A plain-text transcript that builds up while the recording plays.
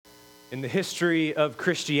In the history of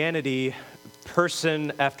Christianity,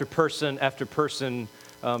 person after person after person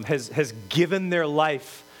has given their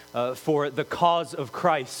life for the cause of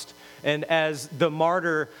Christ. And as the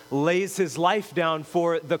martyr lays his life down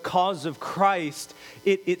for the cause of Christ,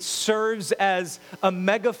 it serves as a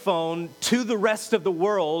megaphone to the rest of the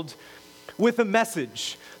world with a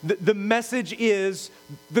message. The message is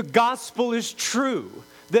the gospel is true.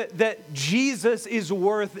 That Jesus is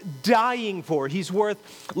worth dying for. He's worth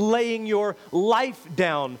laying your life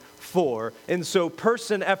down for. And so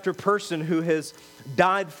person after person who has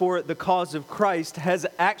died for the cause of Christ has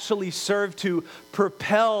actually served to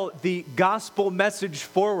propel the gospel message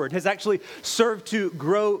forward, has actually served to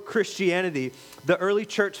grow Christianity. The early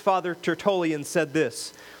church father Tertullian said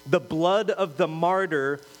this: "The blood of the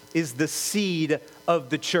martyr is the seed of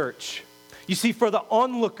the church." You see, for the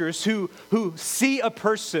onlookers who see a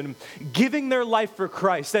person giving their life for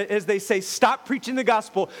Christ, as they say, stop preaching the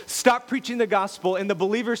gospel, and the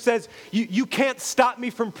believer says, you can't stop me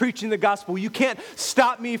from preaching the gospel. You can't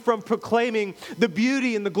stop me from proclaiming the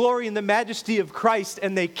beauty and the glory and the majesty of Christ,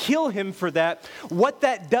 and they kill him for that. What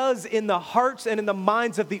that does in the hearts and in the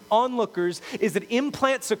minds of the onlookers is it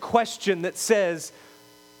implants a question that says,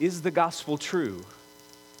 is the gospel true?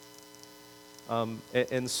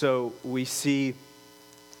 And so we see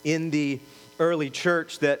in the early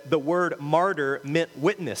church that the word martyr meant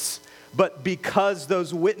witness. But because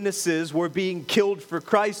those witnesses were being killed for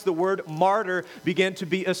Christ, the word martyr began to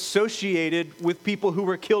be associated with people who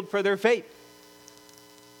were killed for their faith.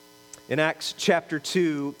 In Acts chapter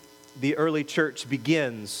 2, the early church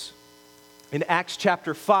begins. In Acts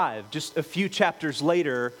chapter 5, just a few chapters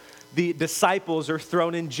later, the disciples are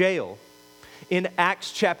thrown in jail. In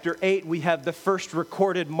Acts chapter 8, we have the first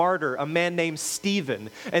recorded martyr, a man named Stephen.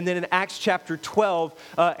 And then in Acts chapter 12,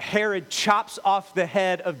 Herod chops off the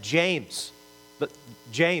head of James.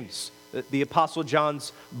 James, the Apostle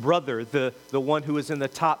John's brother, the one who is in the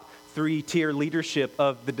top three-tier leadership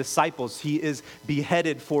of the disciples. He is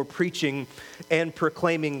beheaded for preaching and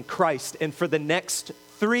proclaiming Christ. And for the next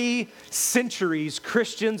 3 centuries,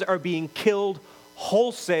 Christians are being killed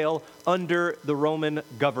wholesale under the Roman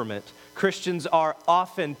government. Christians are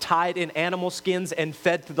often tied in animal skins and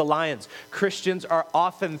fed to the lions. Christians are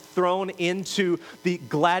often thrown into the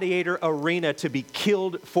gladiator arena to be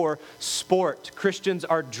killed for sport. Christians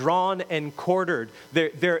are drawn and quartered.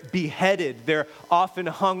 They're beheaded. They're often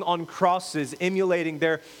hung on crosses, emulating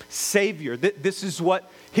their Savior. This is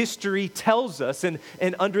what history tells us. And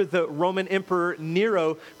under the Roman Emperor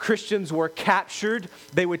Nero, Christians were captured.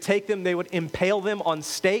 They would take them, they would impale them on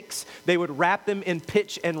stakes. They would wrap them in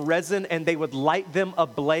pitch and resin, and they would light them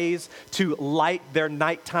ablaze to light their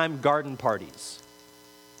nighttime garden parties.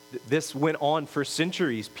 This went on for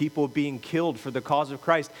centuries, people being killed for the cause of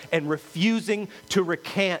Christ and refusing to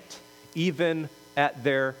recant even at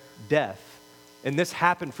their death. And this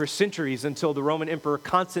happened for centuries until the Roman Emperor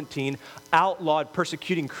Constantine outlawed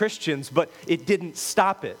persecuting Christians, but it didn't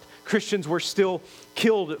stop it. Christians were still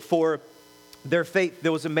killed for their faith.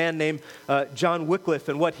 There was a man named John Wycliffe,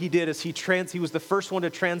 and what he did is he was the first one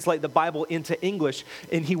to translate the Bible into English,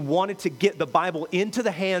 and he wanted to get the Bible into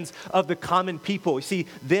the hands of the common people. You see,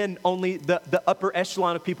 then only the upper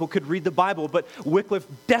echelon of people could read the Bible, but Wycliffe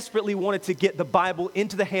desperately wanted to get the Bible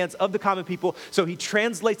into the hands of the common people, so he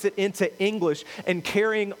translates it into English, and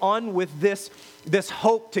carrying on with this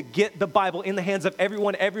hope to get the Bible in the hands of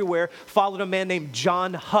everyone everywhere followed a man named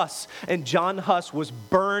John Huss. And John Huss was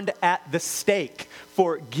burned at the stake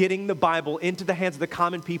for getting the Bible into the hands of the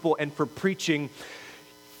common people and for preaching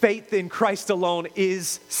faith in Christ alone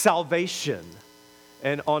is salvation.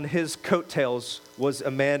 And on his coattails was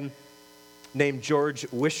a man named George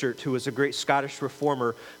Wishart, who was a great Scottish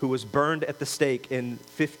reformer who was burned at the stake in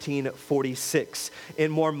 1546.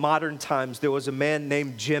 In more modern times, there was a man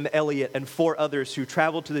named Jim Elliot and 4 others who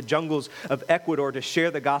traveled to the jungles of Ecuador to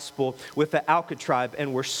share the gospel with the Auca tribe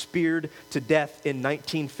and were speared to death in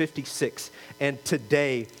 1956. And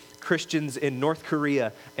today, Christians in North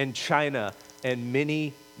Korea and China and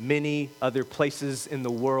many, many other places in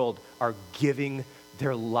the world are giving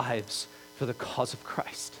their lives for the cause of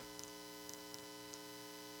Christ.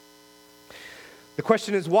 The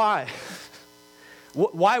question is why?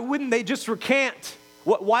 Why wouldn't they just recant?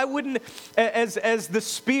 Why wouldn't, as the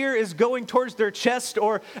spear is going towards their chest,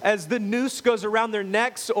 or as the noose goes around their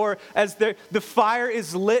necks, or as the fire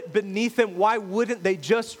is lit beneath them, why wouldn't they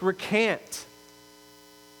just recant?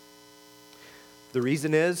 The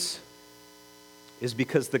reason is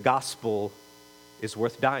because the gospel is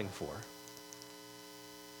worth dying for.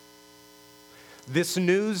 This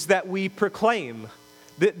news that we proclaim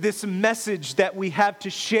This message that we have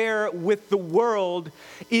to share with the world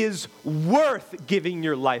is worth giving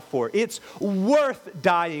your life for. It's worth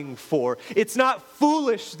dying for. It's not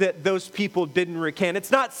foolish that those people didn't recant.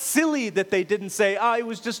 It's not silly that they didn't say, it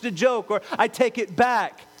was just a joke, or I take it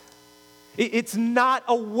back. It's not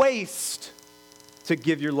a waste to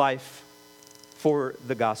give your life for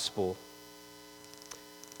the gospel.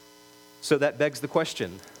 So that begs the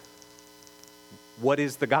question, what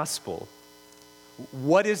is the gospel?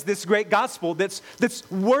 What is this great gospel that's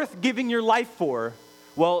worth giving your life for?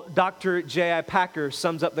 Well, Dr. J.I. Packer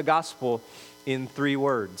sums up the gospel in 3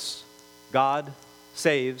 words. God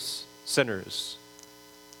saves sinners.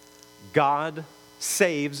 God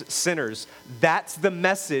saves sinners. That's the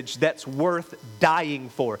message that's worth dying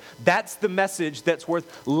for. That's the message that's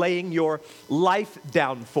worth laying your life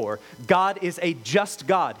down for. God is a just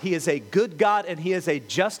God. He is a good God and He is a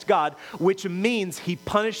just God, which means He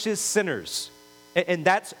punishes sinners. And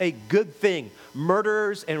that's a good thing.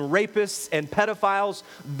 Murderers and rapists and pedophiles,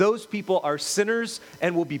 those people are sinners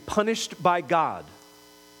and will be punished by God.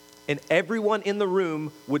 And everyone in the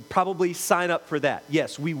room would probably sign up for that.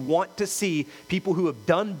 Yes, we want to see people who have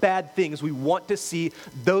done bad things. We want to see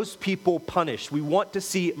those people punished. We want to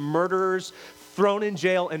see murderers thrown in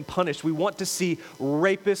jail and punished. We want to see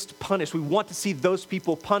rapists punished. We want to see those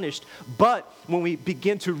people punished. But when we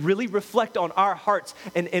begin to really reflect on our hearts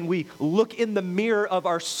and we look in the mirror of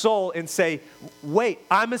our soul and say, wait,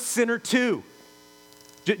 I'm a sinner too.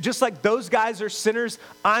 Just like those guys are sinners,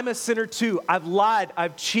 I'm a sinner too. I've lied,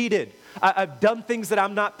 I've cheated. I've done things that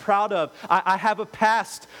I'm not proud of. I have a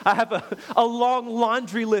past. I have a long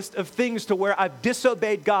laundry list of things to where I've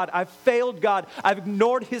disobeyed God. I've failed God. I've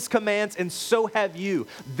ignored His commands, and so have you.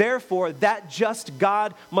 Therefore, that just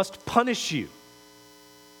God must punish you.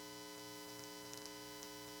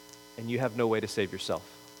 And you have no way to save yourself.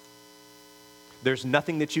 There's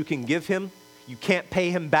nothing that you can give Him. You can't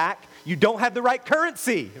pay Him back. You don't have the right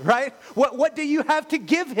currency, right? What do you have to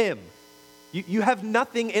give Him? You have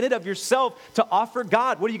nothing in it of yourself to offer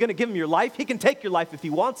God. What are you going to give Him? Your life? He can take your life if He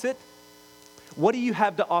wants it. What do you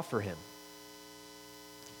have to offer Him?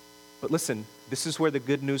 But listen, this is where the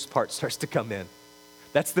good news part starts to come in.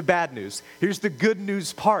 That's the bad news. Here's the good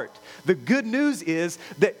news part. The good news is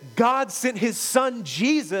that God sent His Son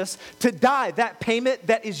Jesus to die. That payment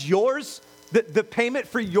that is yours, the payment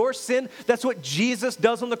for your sin, that's what Jesus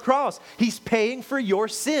does on the cross. He's paying for your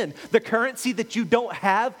sin. The currency that you don't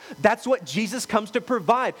have, that's what Jesus comes to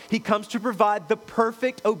provide. He comes to provide the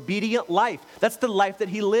perfect, obedient life. That's the life that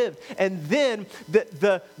He lived. And then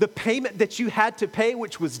the payment that you had to pay,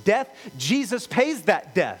 which was death, Jesus pays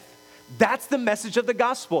that death. That's the message of the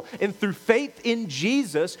gospel. And through faith in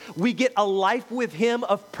Jesus, we get a life with Him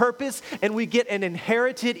of purpose, and we get an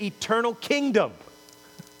inherited eternal kingdom.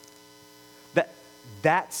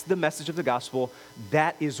 That's the message of the gospel.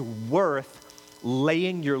 That is worth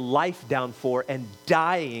laying your life down for and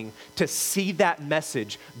dying to see that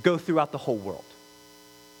message go throughout the whole world.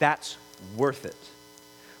 That's worth it.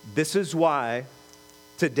 This is why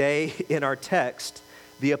today in our text,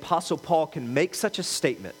 the Apostle Paul can make such a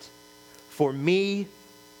statement. For me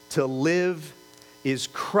to live is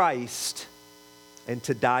Christ, and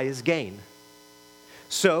to die is gain.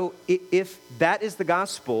 So if that is the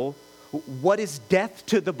gospel, what is death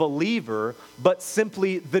to the believer but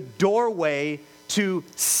simply the doorway to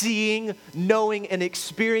seeing, knowing, and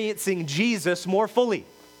experiencing Jesus more fully?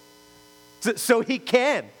 So he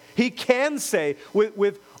can say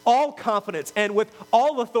with all confidence and with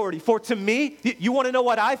all authority, for to me, you want to know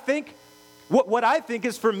what I think? What I think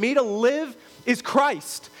is, for me to live is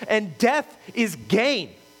Christ, and death is gain.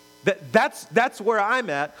 That's where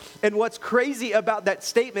I'm at. And what's crazy about that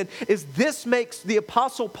statement is this makes the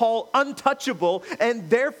Apostle Paul untouchable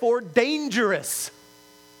and therefore dangerous.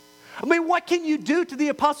 I mean, what can you do to the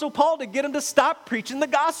Apostle Paul to get him to stop preaching the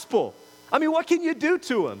gospel? I mean, what can you do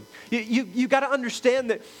to him? You got to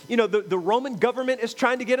understand that, the Roman government is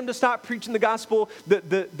trying to get him to stop preaching the gospel.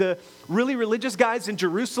 The really religious guys in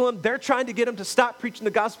Jerusalem, they're trying to get him to stop preaching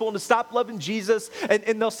the gospel and to stop loving Jesus.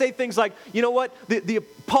 And they'll say things like, you know what,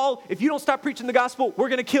 Paul, if you don't stop preaching the gospel, we're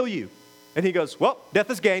going to kill you. And he goes, well, death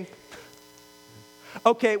is gain.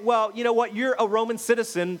 Okay, well, you know what, you're a Roman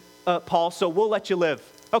citizen, Paul, so we'll let you live.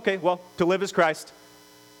 Okay, well, to live is Christ.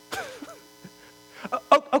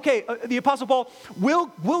 Okay, the Apostle Paul,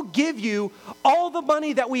 we'll give you all the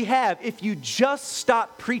money that we have if you just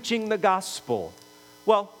stop preaching the gospel.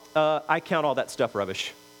 Well, I count all that stuff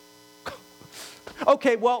rubbish.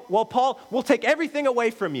 Okay, well, Paul, we'll take everything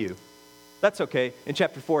away from you. That's okay. In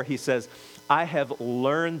chapter 4, he says, I have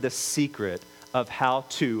learned the secret of how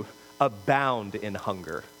to abound in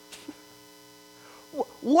hunger.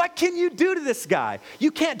 what can you do to this guy?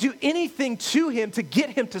 You can't do anything to him to get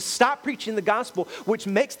him to stop preaching the gospel, which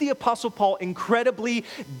makes the Apostle Paul incredibly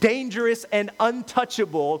dangerous and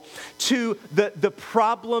untouchable to the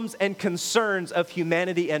problems and concerns of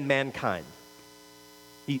humanity and mankind.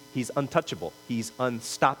 He's untouchable. He's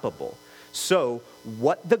unstoppable. So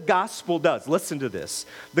what the gospel does, listen to this.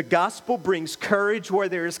 The gospel brings courage where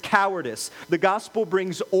there is cowardice. The gospel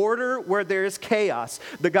brings order where there is chaos.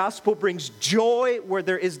 The gospel brings joy where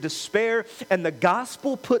there is despair. And the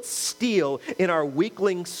gospel puts steel in our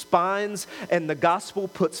weakling spines. And the gospel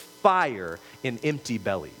puts fire in empty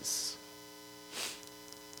bellies.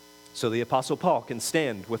 So the Apostle Paul can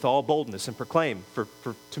stand with all boldness and proclaim, for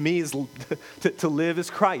to me is to live is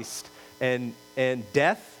Christ, and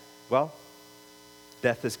death, well,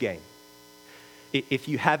 death is gain. If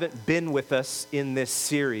you haven't been with us in this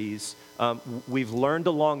series, we've learned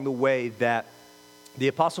along the way that the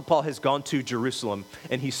Apostle Paul has gone to Jerusalem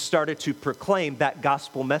and he started to proclaim that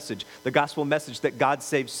gospel message, the gospel message that God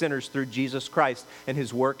saves sinners through Jesus Christ and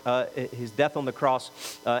his work, his death on the cross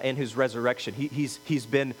and his resurrection. He's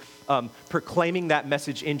been proclaiming that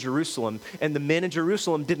message in Jerusalem, and the men in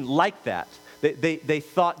Jerusalem didn't like that. They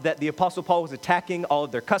thought that the Apostle Paul was attacking all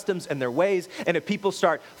of their customs and their ways, and if people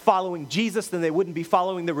start following Jesus, then they wouldn't be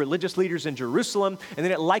following the religious leaders in Jerusalem, and they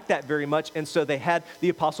didn't like that very much, and so they had the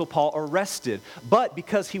Apostle Paul arrested. But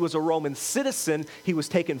because he was a Roman citizen, he was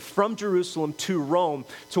taken from Jerusalem to Rome,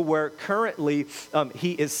 to where currently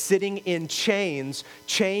he is sitting in chains,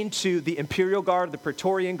 chained to the Imperial Guard, the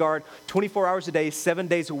Praetorian Guard, 24 hours a day, 7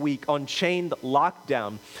 days a week, on chained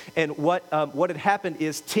lockdown. And what had happened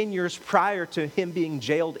is 10 years prior to him being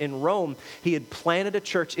jailed in Rome, he had planted a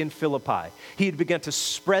church in Philippi. He had begun to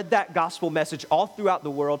spread that gospel message all throughout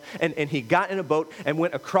the world, and he got in a boat and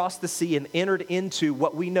went across the sea and entered into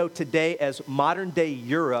what we know today as modern-day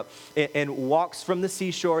Europe, and walks from the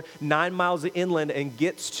seashore 9 miles inland and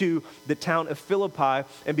gets to the town of Philippi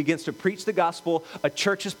and begins to preach the gospel. A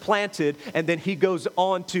church is planted, and then he goes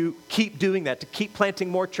on to keep doing that, to keep planting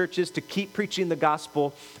more churches, to keep preaching the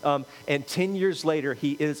gospel, and 10 years later,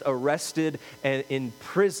 he is arrested and in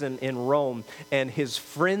prison in Rome, and his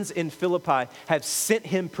friends in Philippi have sent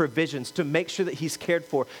him provisions to make sure that he's cared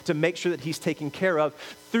for, to make sure that he's taken care of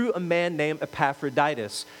through a man named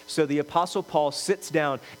Epaphroditus. So the Apostle Paul sits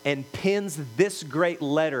down and pens this great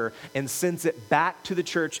letter and sends it back to the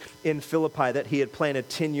church in Philippi that he had planted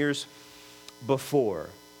 10 years before.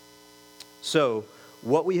 So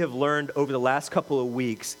what we have learned over the last couple of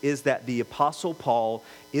weeks is that the Apostle Paul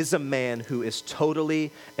is a man who is totally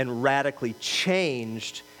and radically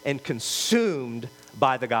changed and consumed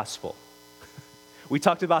by the gospel. We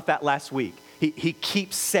talked about that last week. He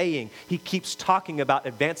keeps saying, he keeps talking about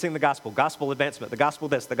advancing the gospel advancement, the gospel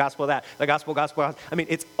this, the gospel that, the gospel. I mean,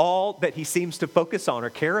 it's all that he seems to focus on or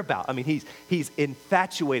care about. I mean, he's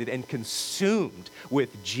infatuated and consumed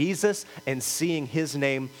with Jesus and seeing his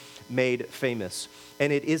name made famous.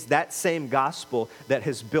 And it is that same gospel that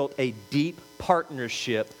has built a deep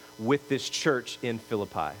partnership with this church in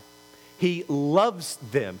Philippi. He loves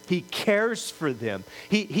them. He cares for them.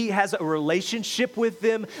 He has a relationship with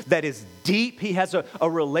them that is deep. He has a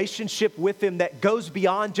relationship with them that goes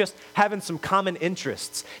beyond just having some common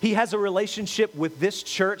interests. He has a relationship with this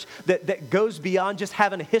church that goes beyond just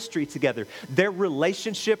having a history together. Their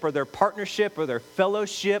relationship or their partnership or their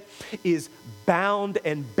fellowship is bound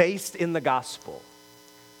and based in the gospel.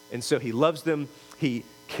 And so he loves them. He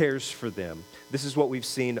cares for them. This is what we've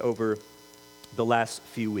seen over the last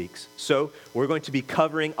few weeks. So we're going to be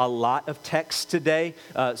covering a lot of text today.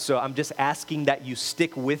 So I'm just asking that you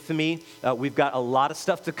stick with me. We've got a lot of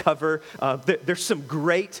stuff to cover. There's some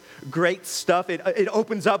great stuff. It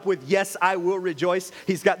opens up with, yes, I will rejoice.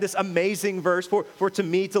 He's got this amazing verse, for to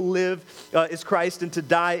me to live is Christ and to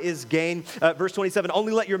die is gain. Verse 27,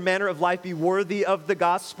 only let your manner of life be worthy of the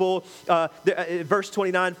gospel. Verse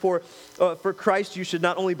 29, for Christ you should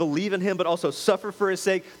not only believe in him, but also suffer for his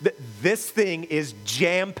sake. This thing is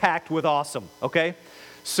jam-packed with awesome, okay?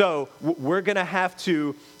 So we're going to have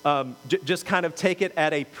to just kind of take it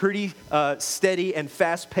at a pretty steady and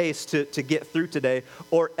fast pace to get through today,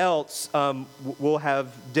 or else we'll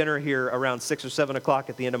have dinner here around 6 or 7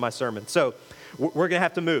 o'clock at the end of my sermon. So we're going to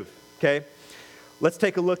have to move, okay? Let's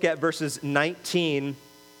take a look at verses 19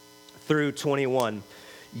 through 21.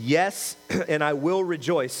 Yes, and I will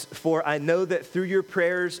rejoice, for I know that through your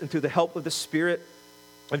prayers and through the help of the Spirit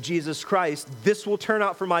of Jesus Christ, this will turn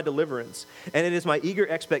out for my deliverance. And it is my eager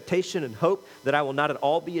expectation and hope that I will not at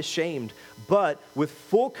all be ashamed, but with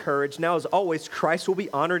full courage, now as always, Christ will be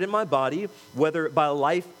honored in my body, whether by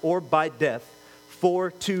life or by death.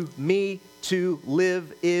 For to me to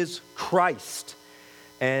live is Christ,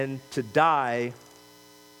 and to die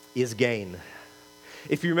is gain.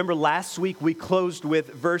 If you remember last week, we closed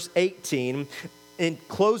with verse 18 and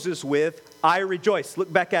closes with, I rejoice.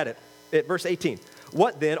 Look back at it, at verse 18.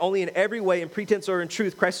 What then? Only in every way, in pretense or in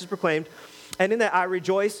truth, Christ is proclaimed. And in that I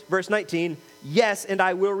rejoice, verse 19, yes, and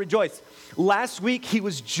I will rejoice. Last week, he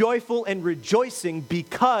was joyful and rejoicing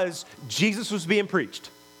because Jesus was being preached.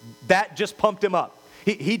 That just pumped him up.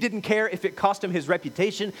 He didn't care if it cost him his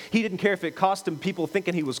reputation. He didn't care if it cost him people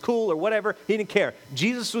thinking he was cool or whatever. He didn't care.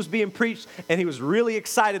 Jesus was being preached, and he was really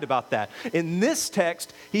excited about that. In this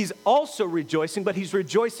text, he's also rejoicing, but he's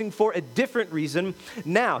rejoicing for a different reason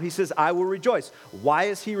now. He says, I will rejoice. Why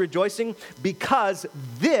is he rejoicing? Because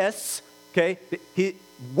this,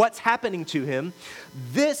 what's happening to him,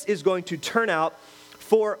 this is going to turn out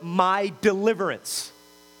for my deliverance.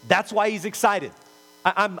 That's why he's excited.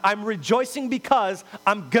 I'm rejoicing because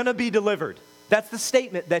I'm going to be delivered. That's the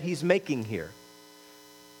statement that he's making here.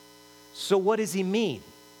 So what does he mean?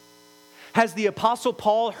 Has the Apostle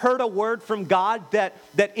Paul heard a word from God that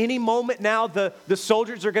any moment now the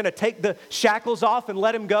soldiers are going to take the shackles off and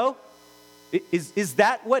let him go? Is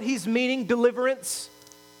that what he's meaning, deliverance?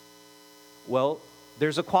 Well,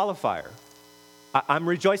 there's a qualifier. I'm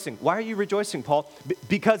rejoicing. Why are you rejoicing, Paul?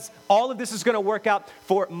 Because all of this is going to work out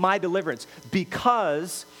for my deliverance.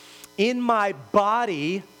 Because in my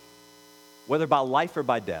body, whether by life or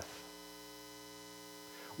by death,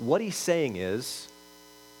 what he's saying is,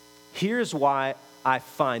 here's why I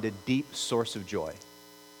find a deep source of joy.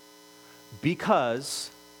 Because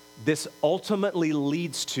this ultimately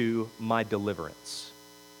leads to my deliverance.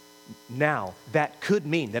 Now, that could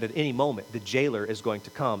mean that at any moment the jailer is going to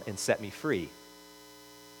come and set me free.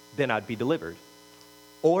 Then I'd be delivered.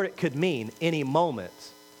 Or it could mean any moment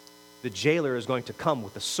the jailer is going to come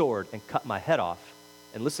with a sword and cut my head off.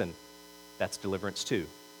 And listen, that's deliverance too.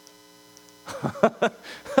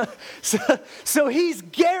 So he's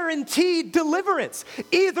guaranteed deliverance.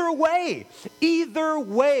 Either way,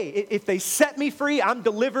 if they set me free, I'm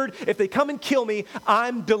delivered. If they come and kill me,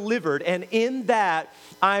 I'm delivered. And in that,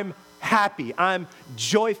 I'm happy, I'm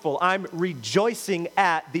joyful, I'm rejoicing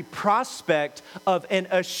at the prospect of an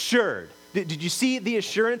assured. Did you see the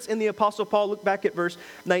assurance in the Apostle Paul? Look back at verse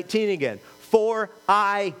 19 again. For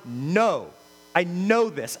I know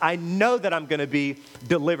this. I know that I'm going to be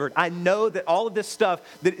delivered. I know that all of this stuff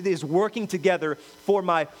that is working together for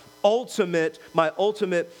my ultimate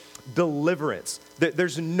deliverance.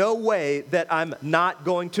 There's no way that I'm not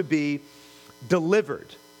going to be delivered.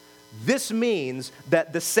 This means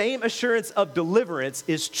that the same assurance of deliverance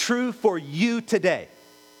is true for you today.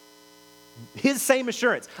 His same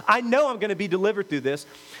assurance. I know I'm going to be delivered through this.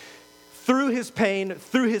 Through his pain,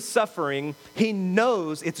 through his suffering, he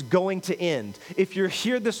knows it's going to end. If you're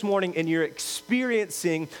here this morning and you're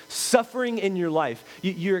experiencing suffering in your life,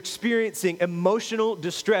 you're experiencing emotional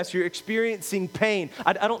distress, you're experiencing pain,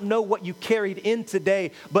 I don't know what you carried in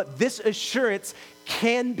today, but this assurance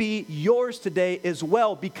can be yours today as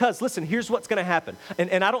well, because listen, here's what's going to happen.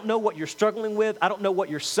 And I don't know what you're struggling with. I don't know what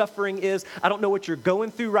your suffering is. I don't know what you're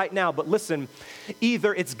going through right now, but listen,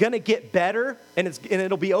 either it's going to get better and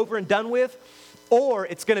it'll be over and done with, or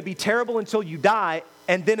it's going to be terrible until you die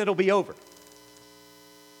and then it'll be over.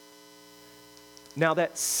 Now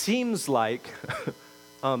that seems like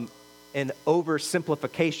an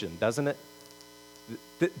oversimplification, doesn't it?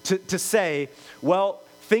 To say, well,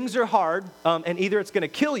 things are hard, and either it's going to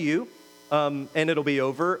kill you, and it'll be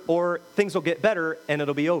over, or things will get better, and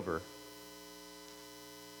it'll be over.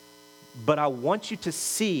 But I want you to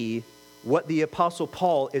see what the Apostle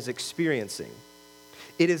Paul is experiencing.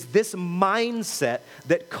 It is this mindset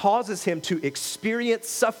that causes him to experience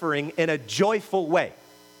suffering in a joyful way.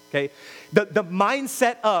 Okay? The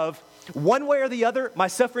mindset of, one way or the other, my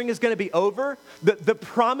suffering is going to be over. The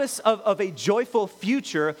promise of a joyful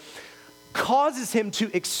future causes him to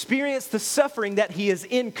experience the suffering that he is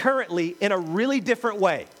in currently in a really different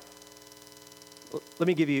way. Let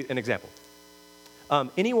me give you an example.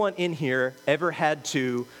 Anyone in here ever had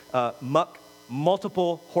to muck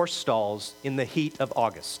multiple horse stalls in the heat of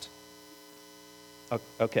August?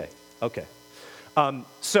 Okay.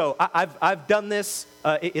 So I've done this.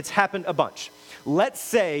 It's happened a bunch. Let's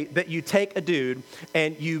say that you take a dude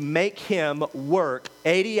and you make him work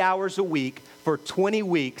 80 hours a week for 20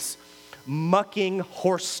 weeks mucking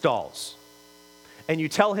horse stalls. And you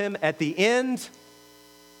tell him at the end,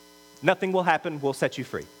 nothing will happen, we'll set you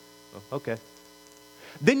free. Oh, okay.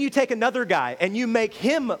 Then you take another guy and you make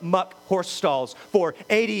him muck horse stalls for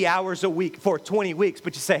 80 hours a week for 20 weeks.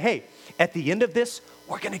 But you say, hey, at the end of this,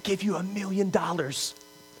 we're going to give you $1 million.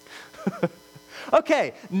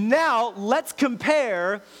 Okay, now let's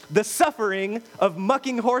compare the suffering of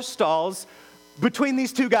mucking horse stalls between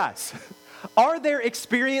these two guys. Are their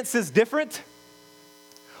experiences different?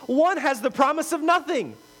 One has the promise of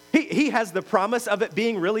nothing. He has the promise of it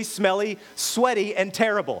being really smelly, sweaty, and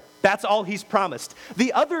terrible. That's all he's promised.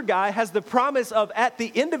 The other guy has the promise of, at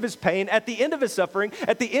the end of his pain, at the end of his suffering,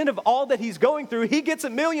 at the end of all that he's going through, he gets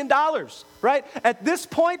 $1 million, right? At this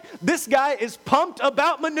point, this guy is pumped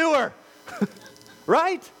about manure,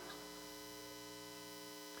 right?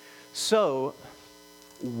 So,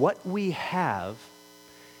 what we have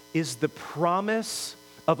is the promise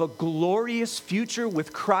of a glorious future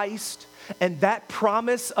with Christ. And that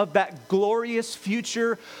promise of that glorious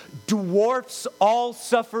future dwarfs all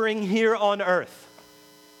suffering here on earth.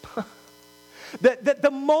 That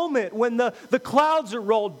the moment when the clouds are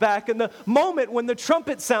rolled back, and the moment when the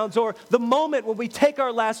trumpet sounds, or the moment when we take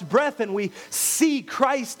our last breath and we see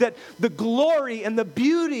Christ, that the glory and the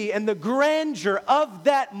beauty and the grandeur of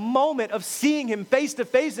that moment of seeing him face to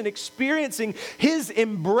face and experiencing his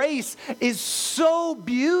embrace is so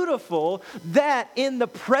beautiful that in the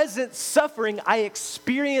present suffering I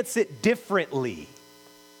experience it differently.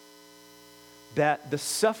 That the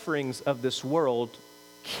sufferings of this world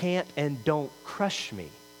can't and don't crush me.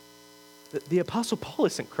 The Apostle Paul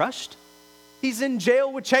isn't crushed. He's in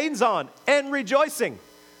jail with chains on and rejoicing.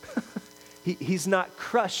 He's not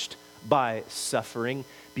crushed by suffering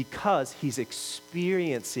because he's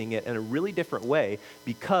experiencing it in a really different way,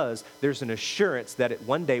 because there's an assurance that it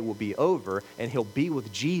one day will be over and he'll be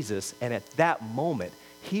with Jesus, and at that moment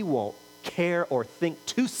he won't care or think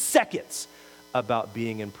 2 seconds about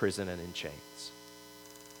being in prison and in chains.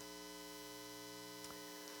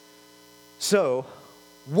 So,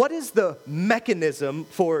 what is the mechanism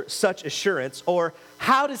for such assurance, or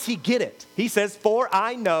how does he get it? He says, "For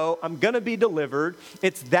I know I'm going to be delivered."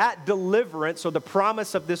 It's that deliverance, or the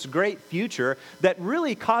promise of this great future, that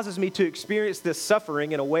really causes me to experience this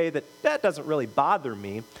suffering in a way that doesn't really bother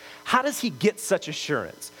me. How does he get such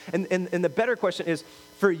assurance? And the better question is,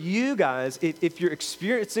 for you guys, if you're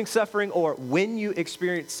experiencing suffering, or when you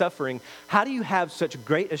experience suffering, how do you have such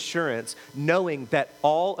great assurance knowing that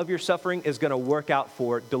all of your suffering is going to work out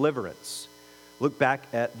for deliverance? Look back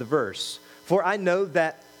at the verse. "For I know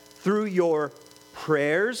that through your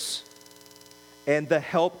prayers and the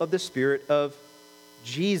help of the Spirit of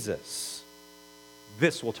Jesus,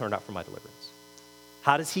 this will turn out for my deliverance."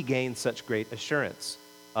 How does he gain such great assurance?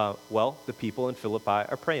 Well, the people in Philippi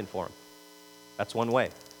are praying for him. That's one way.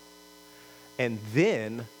 And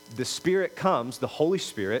then the Spirit comes, the Holy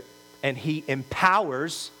Spirit, and he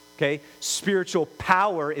empowers, okay? Spiritual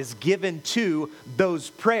power is given to those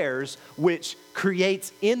prayers, which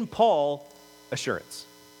creates in Paul assurance.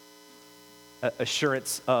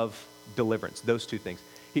 Assurance of deliverance, those two things.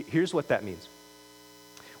 Here's what that means.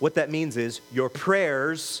 What that means is your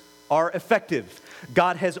prayers are effective.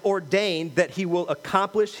 God has ordained that he will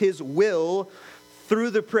accomplish his will through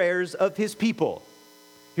the prayers of his people.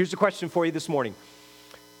 Here's the question for you this morning.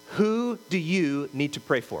 Who do you need to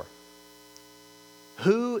pray for?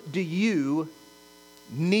 Who do you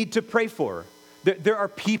need to pray for? There are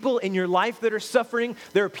people in your life that are suffering.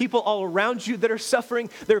 There are people all around you that are suffering.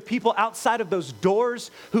 There are people outside of those doors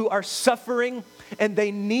who are suffering, and they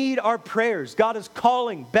need our prayers. God is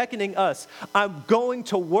calling, beckoning us. I'm going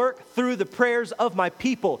to work through the prayers of my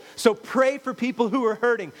people. So pray for people who are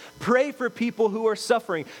hurting. Pray for people who are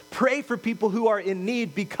suffering. Pray for people who are in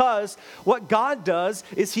need, because what God does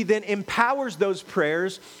is he then empowers those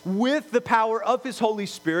prayers with the power of his Holy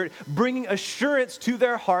Spirit, bringing assurance to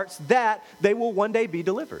their hearts that they will one day be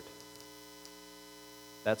delivered.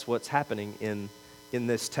 That's what's happening in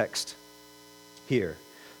this text here.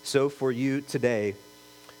 So for you today,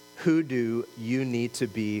 who do you need to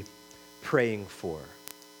be praying for?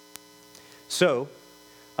 So,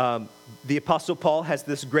 the Apostle Paul has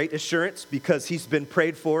this great assurance because he's been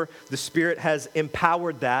prayed for. The Spirit has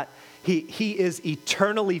empowered that. He is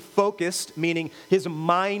eternally focused, meaning his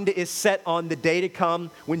mind is set on the day to come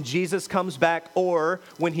when Jesus comes back, or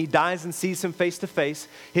when he dies and sees him face to face.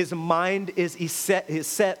 His mind is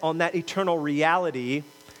set on that eternal reality.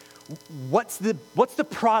 What's the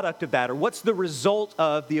product of that, or what's the result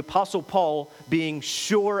of the Apostle Paul being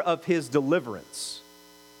sure of his deliverance?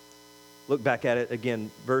 Look back at it again,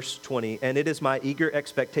 verse 20. "And it is my eager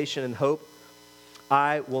expectation and hope,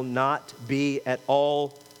 I will not be at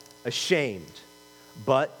all ashamed,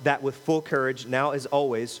 but that with full courage, now as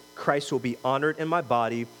always, Christ will be honored in my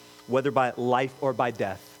body, whether by life or by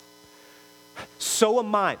death." So a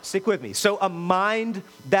mind, stick with me, so a mind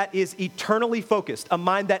that is eternally focused, a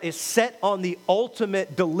mind that is set on the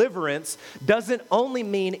ultimate deliverance doesn't only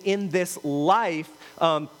mean in this life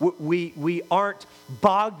we aren't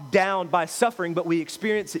bogged down by suffering, but we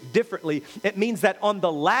experience it differently. It means that on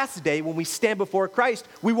the last day when we stand before Christ,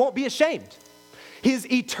 we won't be ashamed. His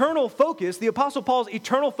eternal focus, the Apostle Paul's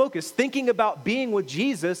eternal focus, thinking about being with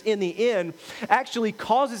Jesus in the end, actually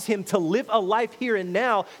causes him to live a life here and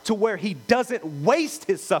now to where he doesn't waste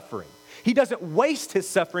his suffering. He doesn't waste his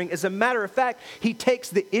suffering. As a matter of fact, he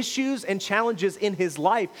takes the issues and challenges in his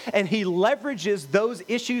life and he leverages those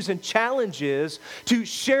issues and challenges to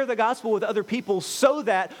share the gospel with other people so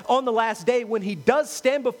that on the last day, when he does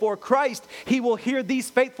stand before Christ, he will hear these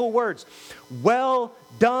faithful words, "Well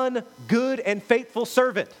done, good and faithful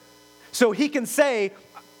servant." So he can say,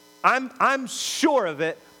 I'm sure of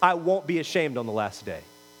it, I won't be ashamed on the last day.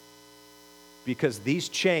 Because these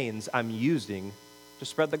chains I'm using to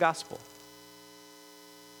spread the gospel.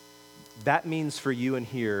 That means for you and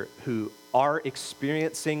here who are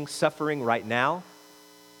experiencing suffering right now,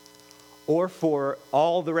 or for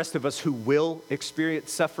all the rest of us who will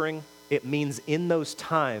experience suffering, it means in those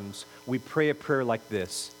times we pray a prayer like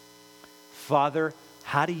this: Father,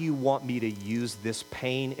 how do you want me to use this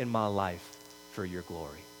pain in my life for your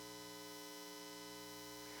glory?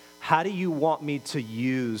 How do you want me to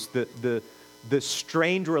use the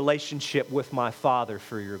strained relationship with my father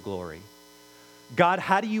for your glory? God,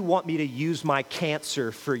 how do you want me to use my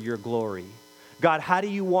cancer for your glory? God, how do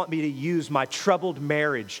you want me to use my troubled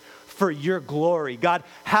marriage for your glory? God,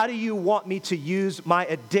 how do you want me to use my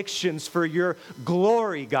addictions for your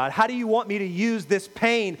glory, God? How do you want me to use this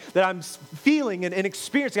pain that I'm feeling and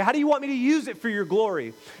experiencing? How do you want me to use it for your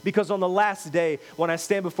glory? Because on the last day, when I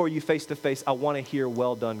stand before you face to face, I want to hear,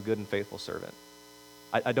 "Well done, good and faithful servant."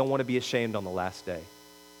 I don't want to be ashamed on the last day.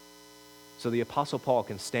 So the Apostle Paul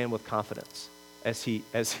can stand with confidence as he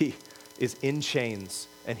is in chains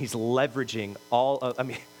and he's leveraging all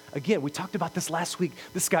of, again, we talked about this last week.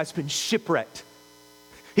 This guy's been shipwrecked.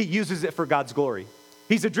 He uses it for God's glory.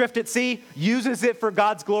 He's adrift at sea, uses it for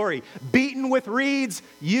God's glory. Beaten with reeds,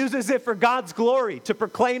 uses it for God's glory to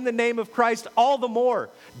proclaim the name of Christ all the more.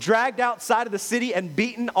 Dragged outside of the city and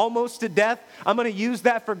beaten almost to death. I'm going to use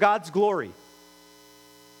that for God's glory.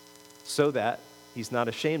 So that he's not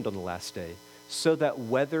ashamed on the last day. So that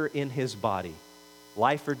whether in his body,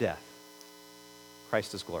 life or death,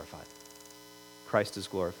 Christ is glorified. Christ is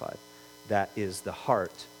glorified. That is the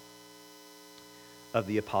heart of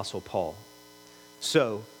the Apostle Paul.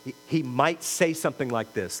 So he might say something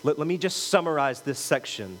like this. Let me just summarize this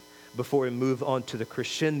section before we move on to the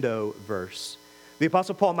crescendo verse. The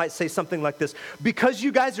Apostle Paul might say something like this: because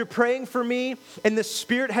you guys are praying for me and the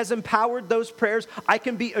Spirit has empowered those prayers, I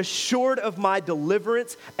can be assured of my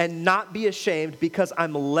deliverance and not be ashamed because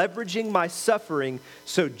I'm leveraging my suffering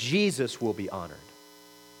so Jesus will be honored.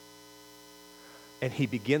 And he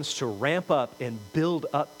begins to ramp up and build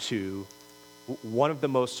up to one of the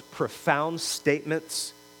most profound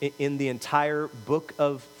statements in the entire book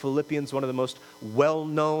of Philippians, one of the most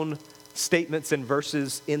well-known statements and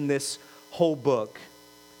verses in this whole book,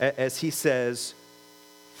 as he says,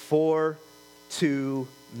 "For to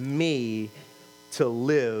me to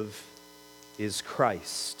live is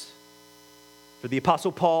Christ." For the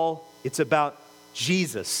Apostle Paul, it's about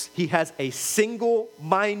Jesus. He has a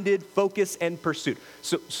single-minded focus and pursuit.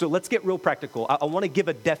 So let's get real practical. I want to give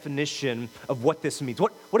a definition of what this means.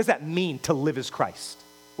 What does that mean to live as Christ?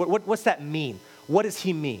 What's that mean? What does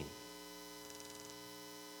he mean?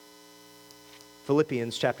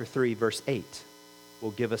 Philippians chapter 3, verse 8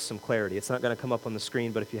 will give us some clarity. It's not going to come up on the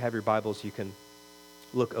screen, but if you have your Bibles, you can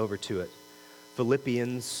look over to it.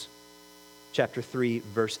 Philippians chapter 3,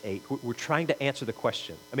 verse 8. We're trying to answer the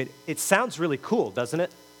question. It sounds really cool, doesn't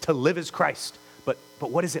it? To live as Christ. But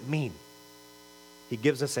what does it mean? He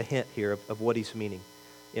gives us a hint here of what he's meaning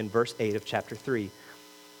in verse 8 of chapter 3.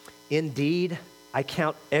 "Indeed, I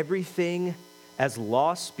count everything as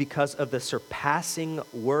loss because of the surpassing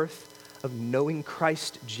worth of knowing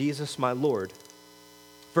Christ Jesus my Lord.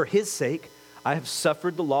 For his sake, I have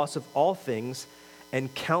suffered the loss of all things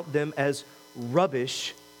and count them as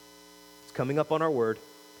rubbish," it's coming up on our word,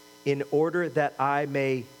 "in order that I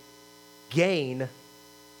may gain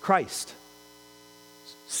Christ."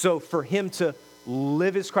 So for him to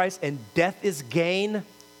live as Christ and death is gain,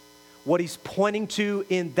 what he's pointing to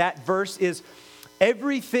in that verse is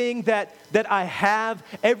everything that I have,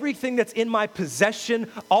 everything that's in my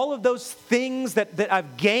possession, all of those things that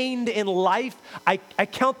I've gained in life, I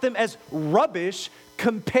count them as rubbish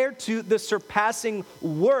compared to the surpassing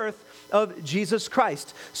worth of Jesus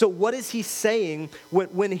Christ. So what is he saying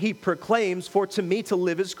when he proclaims, for to me to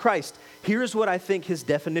live is Christ? Here's what I think his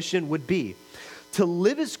definition would be. To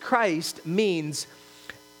live as Christ means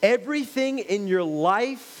everything in your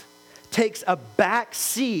life takes a back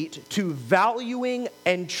seat to valuing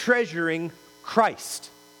and treasuring Christ.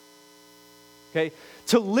 Okay?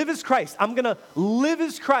 To live as Christ, I'm going to live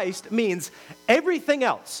as Christ means everything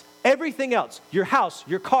else, your house,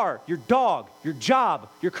 your car, your dog, your job,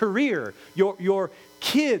 your career, your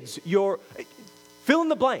kids, your fill in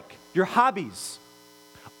the blank, your hobbies.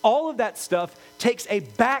 All of that stuff takes a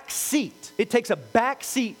back seat. It takes a back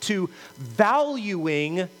seat to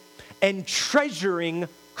valuing and treasuring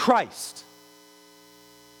Christ.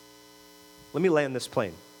 Let me land this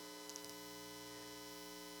plane.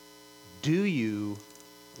 Do you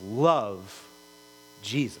love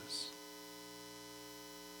Jesus?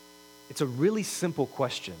 It's a really simple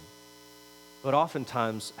question, but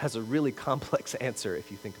oftentimes has a really complex answer if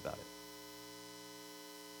you think about it.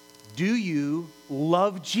 Do you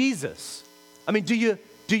love Jesus? I mean, do you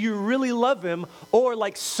really love him? Or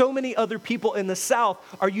like so many other people in the South,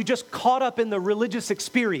 are you just caught up in the religious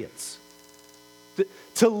experience?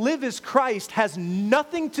 To live as Christ has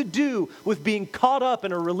nothing to do with being caught up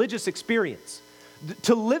in a religious experience.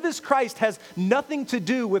 To live as Christ has nothing to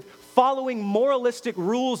do with following moralistic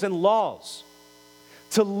rules and laws.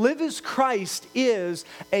 To live as Christ is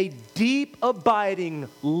a deep, abiding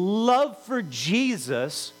love for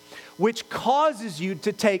Jesus, which causes you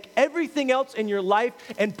to take everything else in your life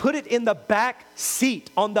and put it in the back seat,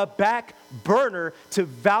 on the back burner, to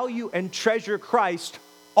value and treasure Christ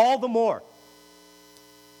all the more.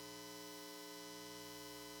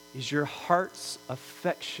 Is your heart's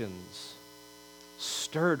affections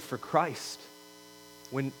stirred for Christ?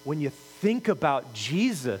 When you think about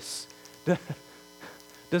Jesus,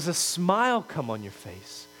 does a smile come on your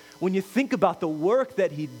face? When you think about the work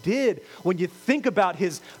that he did, when you think about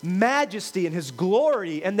his majesty and his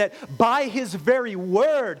glory, and that by his very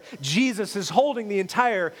word, Jesus is holding the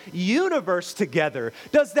entire universe together,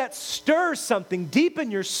 does that stir something deep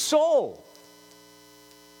in your soul?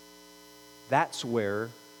 That's where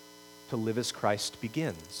to live as Christ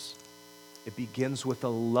begins. It begins with a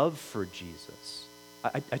love for Jesus.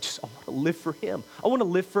 I want to live for him. I want to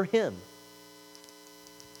live for him.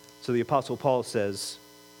 So the Apostle Paul says,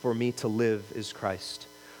 for me to live is Christ.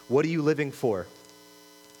 What are you living for?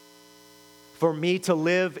 For me to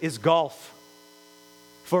live is golf.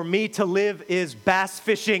 For me to live is bass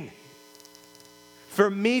fishing. For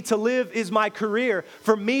me to live is my career.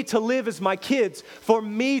 For me to live is my kids. For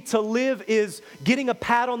me to live is getting a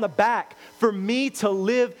pat on the back. For me to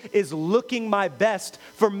live is looking my best.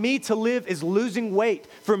 For me to live is losing weight.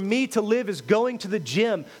 For me to live is going to the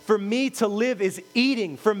gym. For me to live is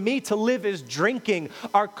eating. For me to live is drinking.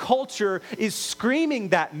 Our culture is screaming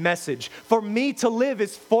that message. For me to live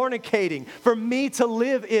is fornicating. For me to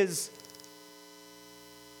live is...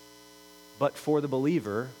 But for the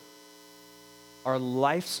believer, our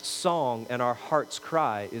life's song and our heart's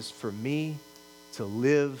cry is, for me to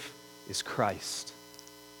live is Christ.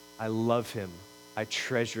 I love him. I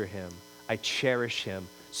treasure him. I cherish him.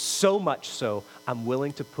 So much so, I'm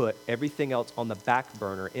willing to put everything else on the back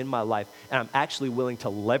burner in my life, and I'm actually willing to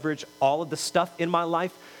leverage all of the stuff in my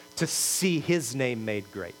life to see his name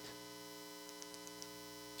made great.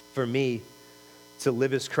 For me, to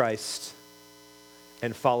live is Christ,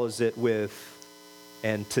 and follows it with,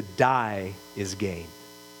 and to die is gain.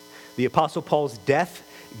 The Apostle Paul's death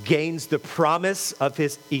gains the promise of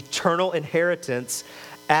his eternal inheritance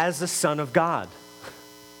as the Son of God.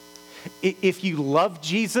 If you love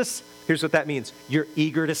Jesus, here's what that means. You're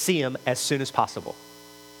eager to see him as soon as possible.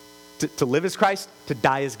 To live as Christ, to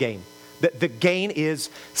die is gain. The gain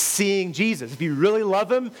is seeing Jesus. If you really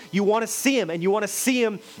love him, you want to see him, and you want to see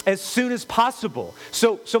him as soon as possible.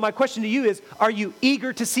 So my question to you is, are you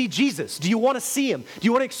eager to see Jesus? Do you want to see him? Do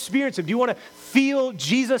you want to experience him? Do you want to feel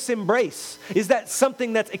Jesus' embrace? Is that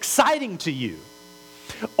something that's exciting to you?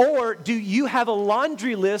 Or do you have a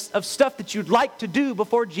laundry list of stuff that you'd like to do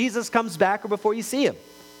before Jesus comes back or before you see him?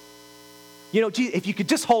 You know, if you could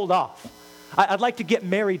just hold off. I'd like to get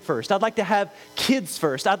married first. I'd like to have kids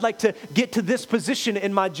first. I'd like to get to this position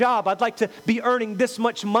in my job. I'd like to be earning this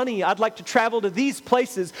much money. I'd like to travel to these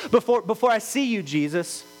places before I see you,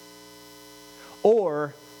 Jesus.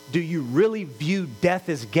 Or do you really view death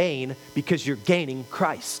as gain because you're gaining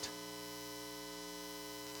Christ?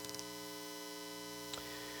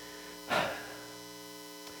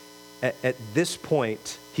 At this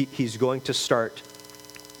point, he's going to start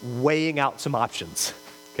weighing out some options.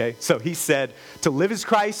 Okay, so he said, to live is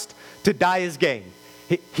Christ, to die is gain.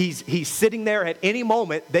 He's sitting there at any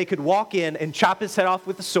moment. They could walk in and chop his head off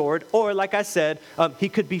with a sword, or like I said, he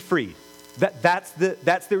could be freed. That's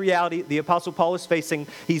the reality the Apostle Paul is facing.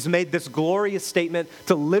 He's made this glorious statement: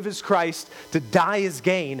 to live is Christ, to die is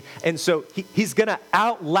gain. And so he's going to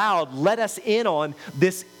out loud let us in on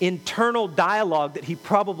this internal dialogue that he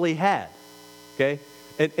probably had, okay?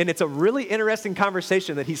 And it's a really interesting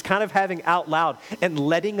conversation that he's kind of having out loud and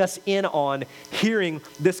letting us in on hearing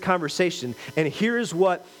this conversation. And here's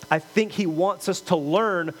what I think he wants us to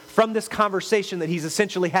learn from this conversation that he's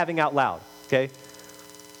essentially having out loud, okay?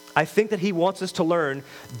 I think that he wants us to learn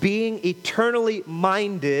being eternally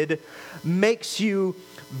minded makes you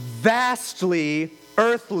vastly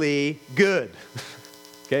earthly good,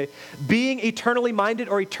 okay? Being eternally minded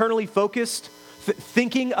or eternally focused,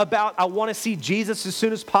 thinking about, I want to see Jesus as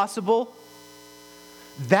soon as possible,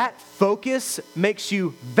 that focus makes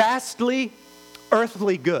you vastly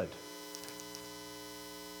earthly good.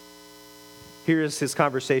 Here's his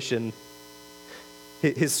conversation,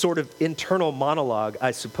 his sort of internal monologue, I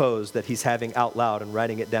suppose, that he's having out loud and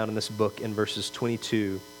writing it down in this book in verses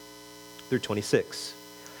 22 through 26.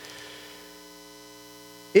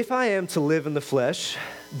 If I am to live in the flesh,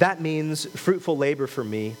 that means fruitful labor for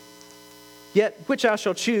me. Yet which I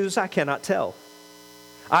shall choose, I cannot tell.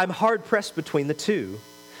 I'm hard pressed between the two.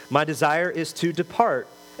 My desire is to depart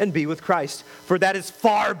and be with Christ, for that is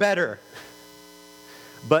far better.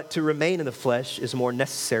 But to remain in the flesh is more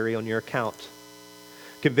necessary on your account.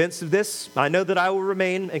 Convinced of this, I know that I will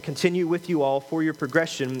remain and continue with you all for your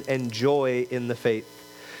progression and joy in the faith,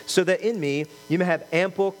 so that in me you may have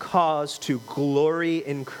ample cause to glory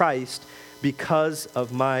in Christ because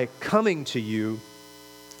of my coming to you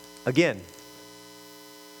again.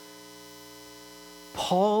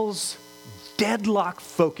 Paul's deadlock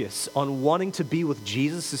focus on wanting to be with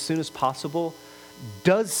Jesus as soon as possible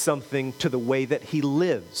does something to the way that he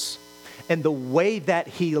lives. And the way that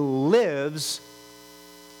he lives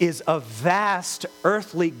is a vast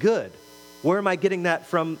earthly good. Where am I getting that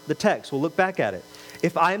from the text? Well, look back at it.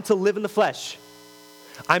 If I am to live in the flesh,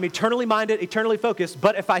 I'm eternally minded, eternally focused,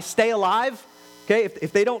 but if I stay alive, okay,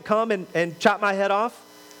 if they don't come and chop my head off,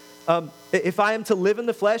 if I am to live in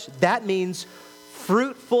the flesh, that means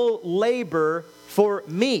fruitful labor for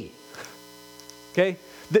me, okay?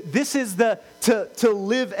 This is the to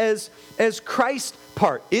live as Christ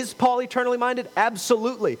part. Is Paul eternally minded?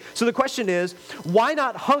 Absolutely. So the question is, why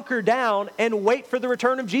not hunker down and wait for the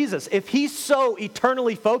return of Jesus? If he's so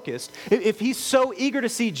eternally focused, if he's so eager to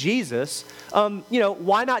see Jesus,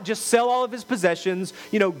 why not just sell all of his possessions,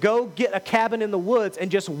 go get a cabin in the woods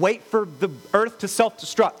and just wait for the earth to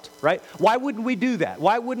self-destruct, right? Why wouldn't we do that?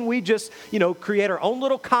 Why wouldn't we just, create our own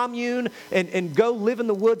little commune and go live in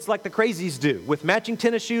the woods like the crazies do with matching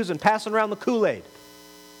tennis shoes and passing around the Kool-Aid?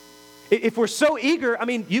 If we're so eager,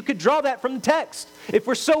 you could draw that from the text. If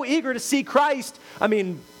we're so eager to see Christ,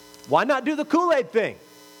 why not do the Kool-Aid thing?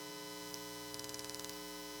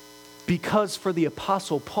 Because for the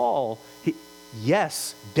Apostle Paul,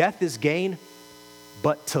 yes, death is gain,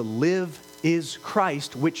 but to live is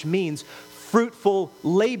Christ, which means fruitful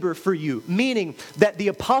labor for you. Meaning that the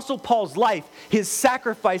Apostle Paul's life, his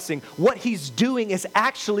sacrificing, what he's doing is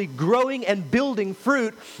actually growing and building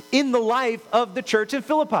fruit in the life of the church in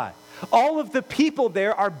Philippi. All of the people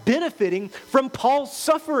there are benefiting from Paul's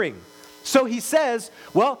suffering. So he says,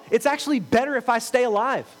 well, it's actually better if I stay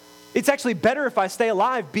alive. It's actually better if I stay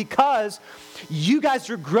alive because you guys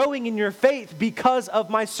are growing in your faith because of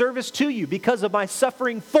my service to you, because of my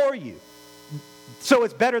suffering for you. So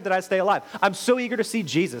it's better that I stay alive. I'm so eager to see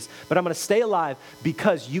Jesus, but I'm going to stay alive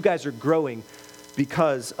because you guys are growing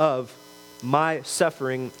because of my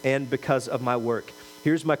suffering and because of my work.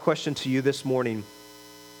 Here's my question to you this morning.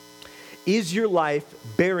 Is your life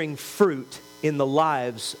bearing fruit in the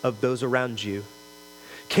lives of those around you?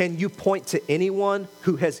 Can you point to anyone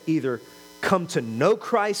who has either come to know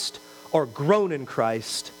Christ or grown in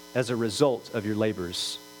Christ as a result of your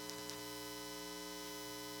labors?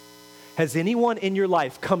 Has anyone in your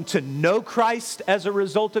life come to know Christ as a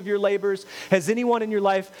result of your labors? Has anyone in your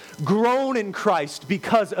life grown in Christ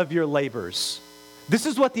because of your labors? This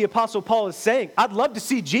is what the Apostle Paul is saying. I'd love to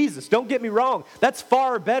see Jesus. Don't get me wrong. That's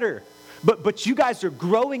far better. But you guys are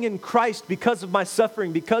growing in Christ because of my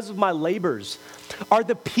suffering, because of my labors. Are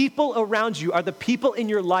the people around you, are the people in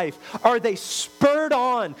your life, are they spurred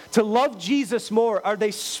on to love Jesus more? Are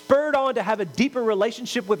they spurred on to have a deeper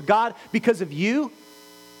relationship with God because of you?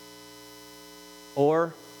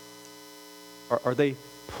 Or are they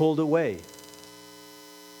pulled away?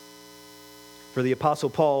 For the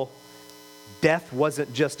Apostle Paul, death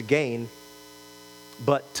wasn't just gain,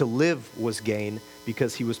 but to live was gain,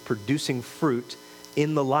 because he was producing fruit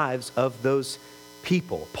in the lives of those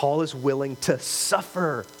people. Paul is willing to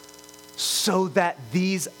suffer so that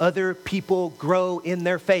these other people grow in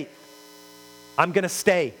their faith. I'm going to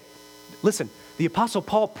stay. Listen, the Apostle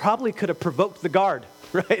Paul probably could have provoked the guard,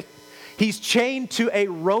 right? He's chained to a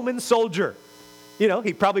Roman soldier. You know,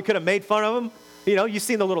 he probably could have made fun of him. You know, you've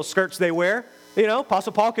seen the little skirts they wear. You know,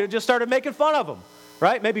 Apostle Paul could have just started making fun of them,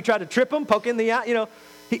 right? Maybe tried to trip him, poke in the eye, you know.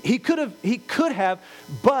 He could have,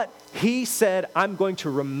 but he said, I'm going to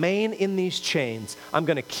remain in these chains. I'm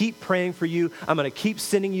going to keep praying for you. I'm going to keep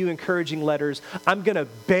sending you encouraging letters. I'm going to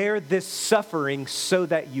bear this suffering so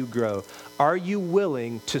that you grow. Are you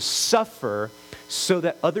willing to suffer so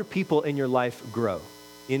that other people in your life grow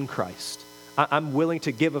in Christ? I'm willing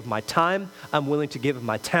to give of my time. I'm willing to give of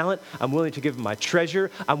my talent. I'm willing to give of my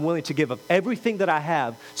treasure. I'm willing to give of everything that I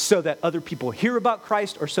have so that other people hear about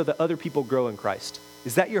Christ or so that other people grow in Christ.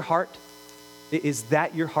 Is that your heart? Is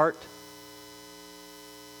that your heart?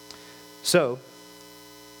 So,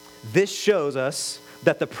 this shows us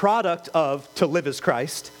that the product of to live as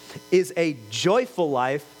Christ is a joyful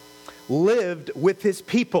life lived with his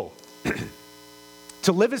people.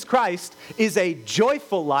 To live as Christ is a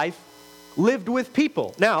joyful life lived with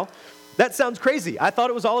people. Now, that sounds crazy. I thought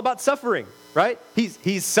it was all about suffering, right?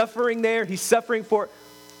 He's suffering there. He's suffering for.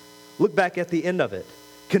 Look back at the end of it.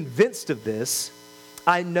 Convinced of this,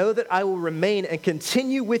 I know that I will remain and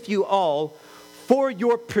continue with you all for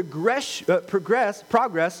your progress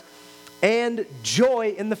and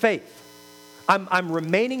joy in the faith. I'm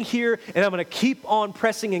remaining here, and I'm going to keep on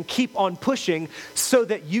pressing and keep on pushing so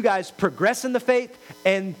that you guys progress in the faith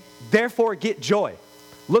and therefore get joy.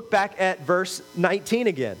 Look back at verse 19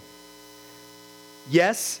 again.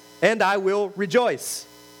 Yes, and I will rejoice.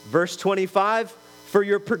 Verse 25, for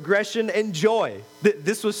your progression and joy.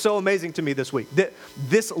 This was so amazing to me this week.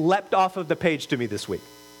 This leapt off of the page to me this week.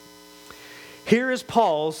 Here is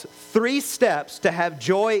Paul's 3 steps to have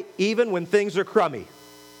joy even when things are crummy.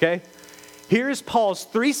 Okay? Here is Paul's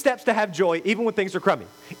 3 steps to have joy even when things are crummy.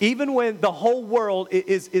 Even when the whole world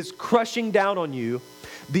is crushing down on you,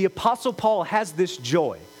 the Apostle Paul has this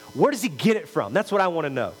joy. Where does he get it from? That's what I want to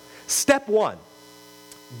know. Step 1,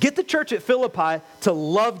 get the church at Philippi to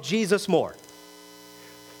love Jesus more.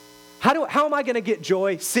 How am I going to get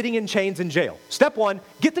joy sitting in chains in jail? Step 1,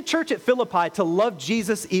 get the church at Philippi to love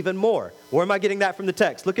Jesus even more. Where am I getting that from the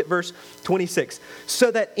text? Look at verse 26. So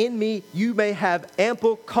that in me you may have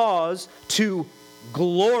ample cause to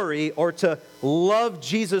glory or to love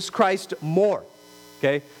Jesus Christ more.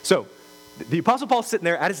 Okay? So the Apostle Paul's sitting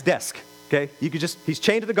there at his desk. Okay? He's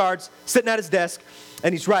chained to the guards, sitting at his desk,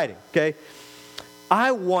 and he's writing. Okay?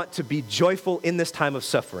 I want to be joyful in this time of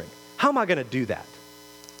suffering. How am I going to do that?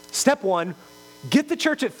 Step 1, get the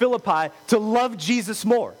church at Philippi to love Jesus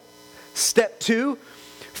more. Step 2,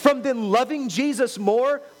 from them loving Jesus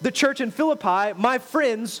more, the church in Philippi, my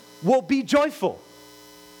friends, will be joyful.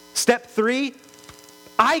 Step 3,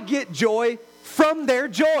 I get joy from their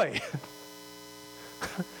joy.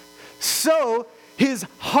 So, his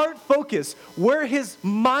heart focus, where his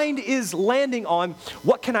mind is landing on,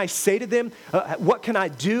 what can I say to them? What can I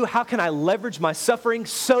do? How can I leverage my suffering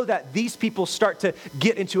so that these people start to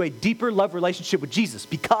get into a deeper love relationship with Jesus?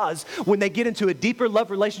 Because when they get into a deeper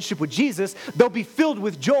love relationship with Jesus, they'll be filled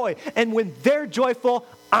with joy. And when they're joyful,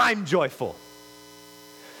 I'm joyful.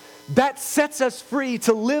 That sets us free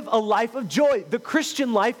to live a life of joy. The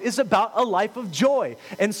Christian life is about a life of joy.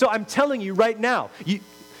 And so I'm telling you right now,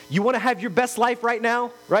 you want to have your best life right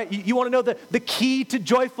now, right? You want to know the key to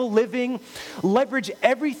joyful living? Leverage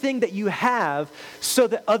everything that you have so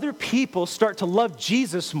that other people start to love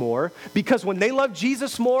Jesus more, because when they love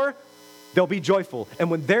Jesus more, they'll be joyful.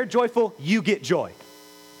 And when they're joyful, you get joy.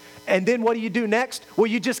 And then what do you do next? Well,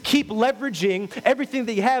 you just keep leveraging everything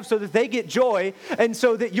that you have so that they get joy and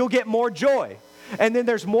so that you'll get more joy. And then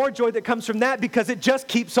there's more joy that comes from that because it just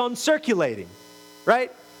keeps on circulating,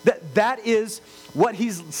 right? That is what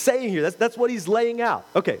he's saying here. That's what he's laying out.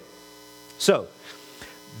 Okay, so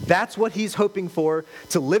that's what he's hoping for.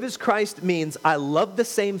 To live as Christ means I love the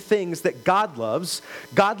same things that God loves.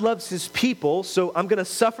 God loves his people, so I'm going to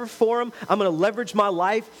suffer for him. I'm going to leverage my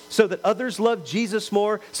life so that others love Jesus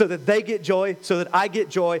more, so that they get joy, so that I get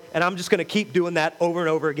joy, and I'm just going to keep doing that over and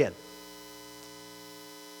over again.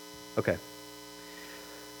 Okay.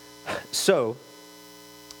 So,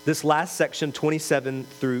 this last section, 27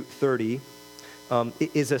 through 30,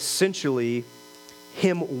 is essentially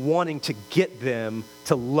him wanting to get them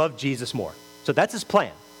to love Jesus more. So that's his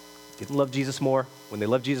plan. Get them to love Jesus more. When they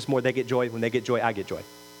love Jesus more, they get joy. When they get joy, I get joy.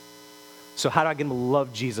 So how do I get them to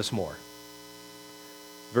love Jesus more?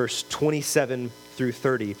 Verse 27 through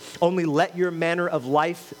 30. Only let your manner of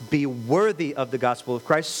life be worthy of the gospel of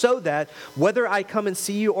Christ, so that whether I come and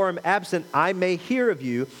see you or am absent, I may hear of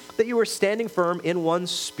you, that you are standing firm in one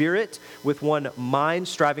spirit, with one mind,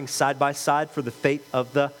 striving side by side for the faith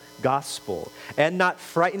of the gospel, and not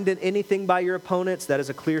frightened in anything by your opponents. That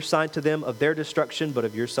is a clear sign to them of their destruction, but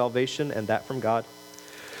of your salvation, and that from God.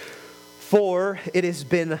 For it has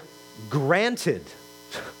been granted.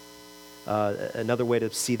 Another way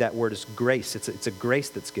to see that word is grace. It's a grace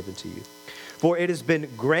that's given to you. For it has been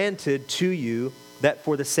granted to you that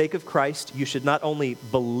for the sake of Christ, you should not only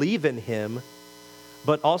believe in him,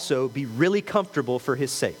 but also be really comfortable for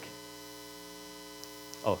his sake.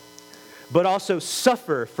 But also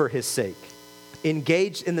suffer for his sake,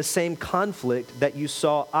 engaged in the same conflict that you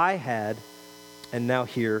saw I had, and now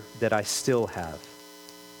hear that I still have.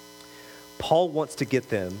 Paul wants to get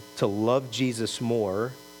them to love Jesus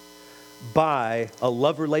more by a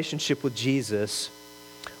love relationship with Jesus,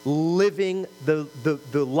 living the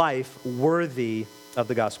life worthy of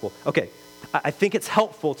the gospel. Okay, I think it's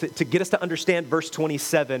helpful to get us to understand verse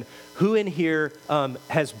 27. Who in here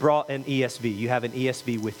has brought an ESV? You have an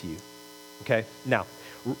ESV with you. Okay, now,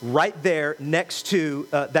 right there next to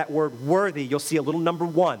that word worthy, you'll see a little number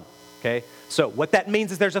 1. Okay, so what that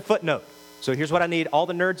means is there's a footnote. So here's what I need all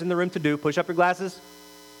the nerds in the room to do. Push up your glasses.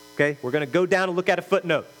 Okay, we're going to go down and look at a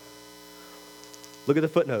footnote. Look at the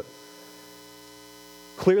footnote.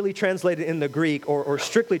 Clearly translated in the Greek, or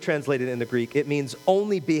strictly translated in the Greek, it means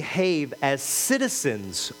only behave as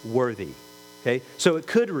citizens worthy. Okay, so it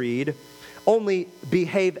could read, only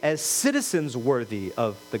behave as citizens worthy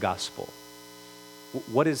of the gospel.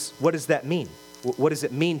 What does that mean? What does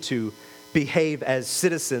it mean to behave as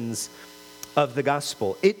citizens of the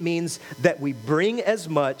gospel? It means that we bring as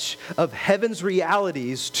much of heaven's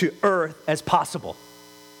realities to earth as possible.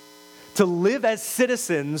 To live as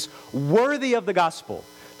citizens worthy of the gospel.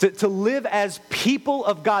 To live as people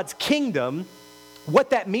of God's kingdom.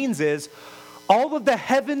 What that means is all of the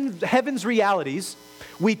heaven's realities,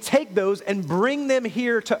 we take those and bring them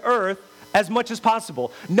here to earth as much as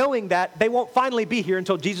possible, knowing that they won't finally be here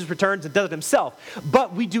until Jesus returns and does it himself.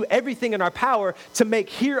 But we do everything in our power to make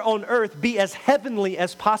here on earth be as heavenly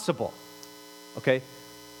as possible. Okay?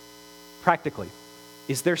 Practically,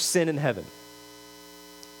 is there sin in heaven?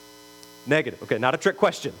 Negative. Okay, not a trick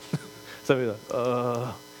question. Some of you are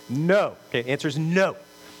like, no. Okay, answer is no.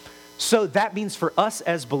 So that means for us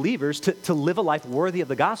as believers to live a life worthy of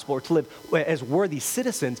the gospel, or to live as worthy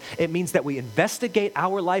citizens, it means that we investigate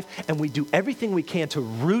our life and we do everything we can to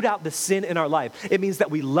root out the sin in our life. It means that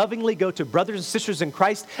we lovingly go to brothers and sisters in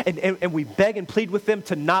Christ and we beg and plead with them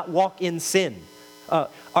to not walk in sin.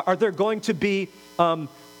 Are there going to be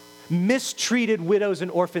mistreated widows and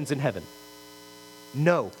orphans in heaven?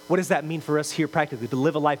 No. What does that mean for us here practically, to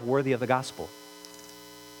live a life worthy of the gospel?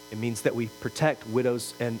 It means that we protect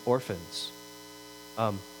widows and orphans.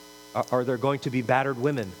 Are there going to be battered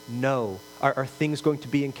women? No. Are things going to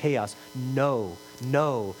be in chaos? No.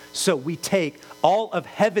 So we take all of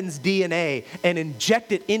heaven's DNA and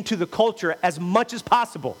inject it into the culture as much as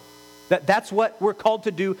possible. That's what we're called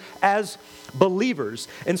to do as believers.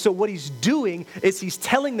 And so what he's doing is he's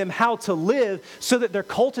telling them how to live so that they're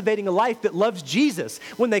cultivating a life that loves Jesus.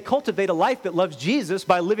 When they cultivate a life that loves Jesus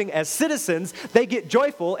by living as citizens, they get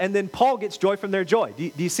joyful, and then Paul gets joy from their joy.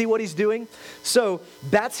 Do you see what he's doing? So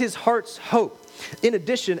that's his heart's hope. In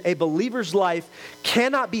addition, a believer's life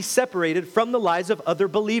cannot be separated from the lives of other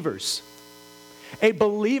believers. A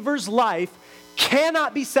believer's life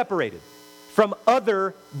cannot be separated from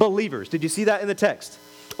other believers. Did you see that in the text?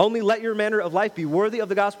 Only let your manner of life be worthy of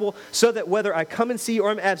the gospel, so that whether I come and see you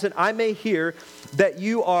or am absent, I may hear that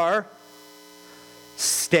you are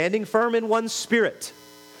standing firm in one spirit.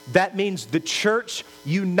 That means the church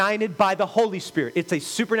united by the Holy Spirit. It's a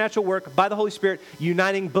supernatural work by the Holy Spirit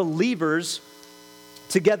uniting believers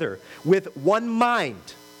together with one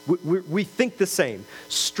mind. We think the same,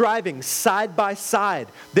 striving side by side.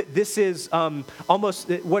 This is almost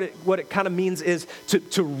what it kind of means is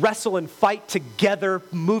to wrestle and fight together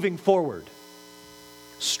moving forward.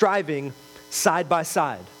 Striving side by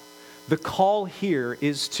side. The call here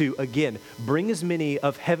is to, again, bring as many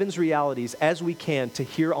of heaven's realities as we can to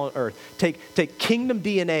here on earth. Take kingdom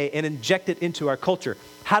DNA and inject it into our culture.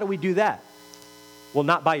 How do we do that? Well,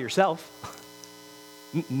 not by yourself.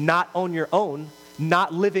 Not on your own.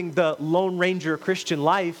 not living the Lone Ranger Christian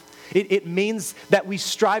life. It means that we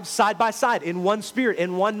strive side by side in one spirit,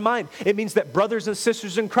 in one mind. It means that brothers and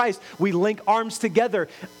sisters in Christ, we link arms together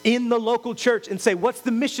in the local church and say, what's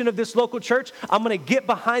the mission of this local church? I'm going to get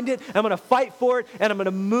behind it, I'm going to fight for it, and I'm going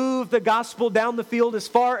to move the gospel down the field as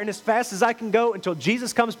far and as fast as I can go until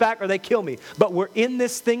Jesus comes back or they kill me. But we're in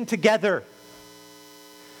this thing together.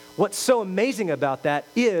 What's so amazing about that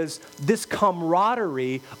is this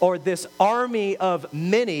camaraderie or this army of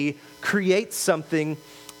many creates something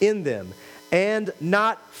in them, and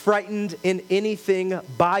not frightened in anything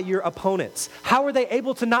by your opponents. How are they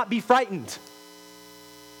able to not be frightened?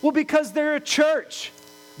 Well, because they're a church.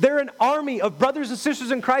 They're an army of brothers and sisters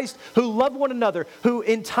in Christ who love one another, who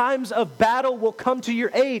in times of battle will come to your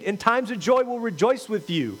aid, in times of joy will rejoice with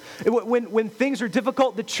you. When things are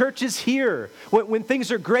difficult, the church is here. When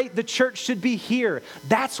things are great, the church should be here.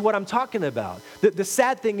 That's what I'm talking about. The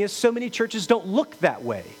sad thing is so many churches don't look that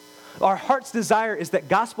way. Our heart's desire is that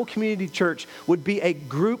Gospel Community Church would be a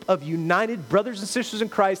group of united brothers and sisters in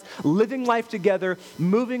Christ, living life together,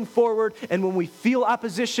 moving forward, and when we feel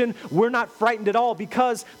opposition, we're not frightened at all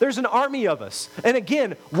because there's an army of us. And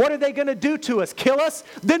again, what are they going to do to us? Kill us?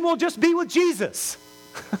 Then we'll just be with Jesus.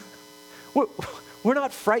 We're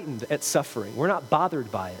not frightened at suffering. We're not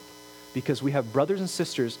bothered by it, because we have brothers and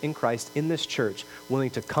sisters in Christ in this church willing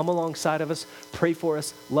to come alongside of us, pray for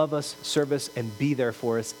us, love us, serve us, and be there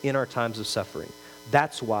for us in our times of suffering.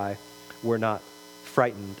 That's why we're not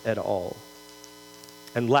frightened at all.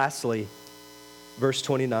 And lastly, verse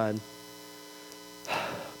 29,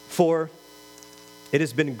 for it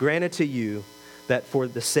has been granted to you that for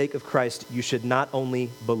the sake of Christ you should not only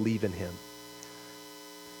believe in him.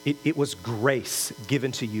 It was grace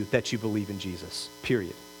given to you that you believe in Jesus,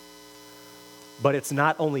 period. But it's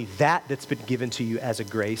not only that that's been given to you as a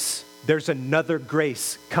grace. There's another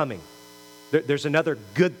grace coming. There's another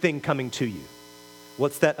good thing coming to you.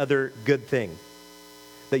 What's that other good thing?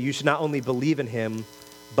 That you should not only believe in him,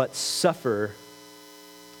 but suffer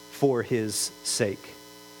for his sake.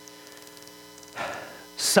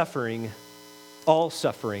 Suffering, all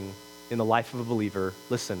suffering in the life of a believer,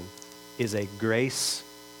 listen, is a grace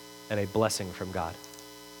and a blessing from God.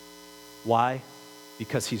 Why?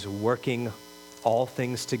 Because he's working all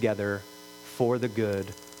things together for the good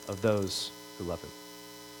of those who love him.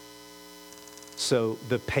 So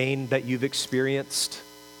the pain that you've experienced,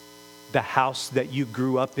 the house that you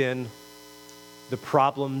grew up in, the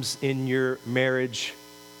problems in your marriage,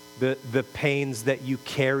 the pains that you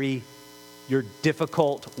carry, your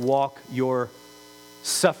difficult walk, your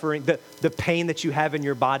suffering, the pain that you have in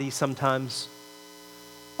your body sometimes,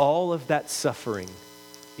 all of that suffering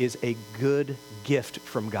is a good gift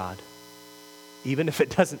from God. Even if it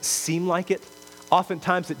doesn't seem like it,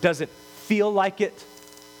 oftentimes it doesn't feel like it,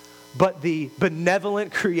 but the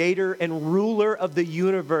benevolent creator and ruler of the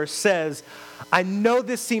universe says, I know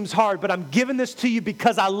this seems hard, but I'm giving this to you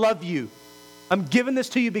because I love you. I'm giving this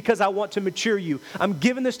to you because I want to mature you. I'm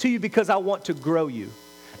giving this to you because I want to grow you.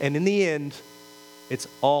 And in the end, it's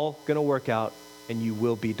all going to work out and you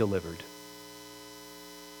will be delivered.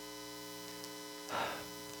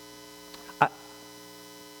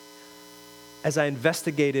 As I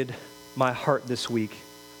investigated my heart this week,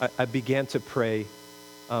 I began to pray.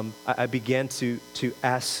 I began to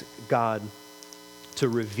ask God to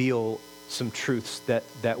reveal some truths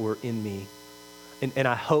that were in me. And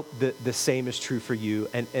I hope that the same is true for you.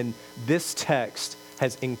 And this text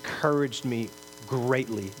has encouraged me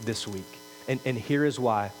greatly this week. And here is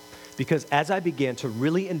why. Because as I began to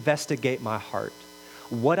really investigate my heart,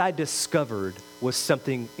 what I discovered was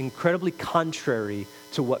something incredibly contrary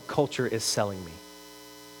to what culture is selling me.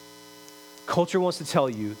 Culture wants to tell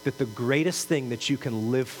you that the greatest thing that you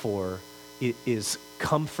can live for is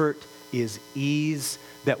comfort, is ease,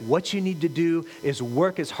 that what you need to do is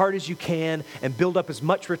work as hard as you can and build up as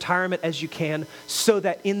much retirement as you can so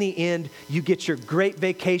that in the end you get your great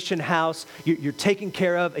vacation house, you're taken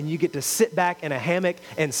care of, and you get to sit back in a hammock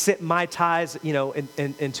and sip Mai Tais,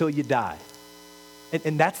 until you die.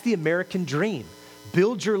 And that's the American dream.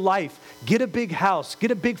 Build your life, get a big house,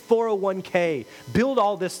 get a big 401k, build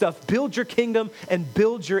all this stuff, build your kingdom and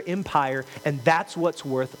build your empire, and that's what's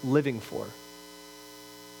worth living for.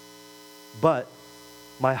 But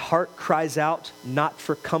my heart cries out not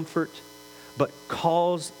for comfort, but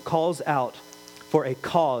calls out for a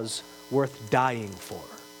cause worth dying for.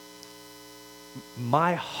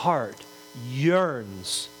 My heart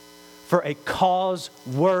yearns for a cause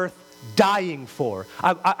worth dying for.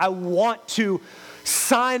 I want to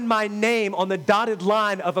sign my name on the dotted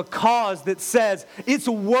line of a cause that says it's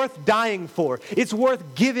worth dying for. It's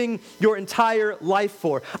worth giving your entire life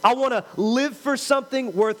for. I want to live for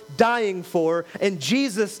something worth dying for, and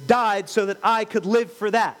Jesus died so that I could live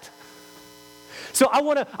for that. So I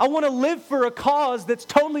want to live for a cause that's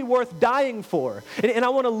totally worth dying for. And I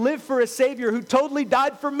want to live for a Savior who totally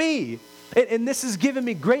died for me. And this has given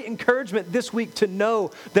me great encouragement this week to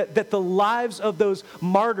know that the lives of those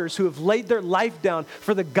martyrs who have laid their life down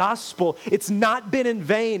for the gospel, it's not been in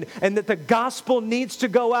vain, and that the gospel needs to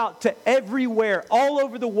go out to everywhere, all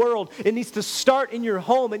over the world. It needs to start in your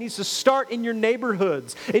home. It needs to start in your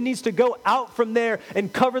neighborhoods. It needs to go out from there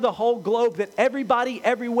and cover the whole globe, that everybody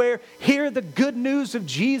everywhere hear the good news of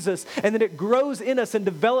Jesus, and that it grows in us and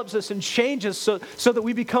develops us and changes so that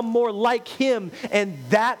we become more like Him, and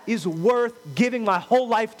that is worth giving my whole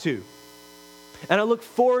life to. And I look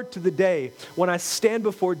forward to the day when I stand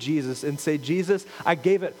before Jesus and say, Jesus, I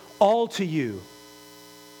gave it all to you.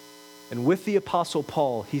 And with the Apostle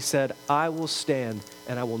Paul, he said, I will stand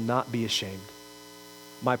and I will not be ashamed.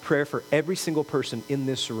 My prayer for every single person in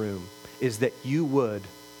this room is that you would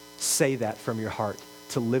say that from your heart.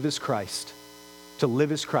 To live as Christ,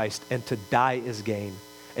 and to die as gain.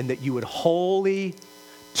 And that you would wholly,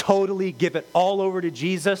 totally give it all over to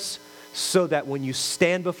Jesus, so that when you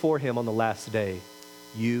stand before Him on the last day,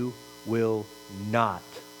 you will not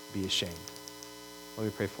be ashamed. Let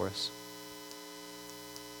me pray for us.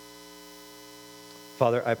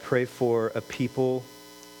 Father, I pray for a people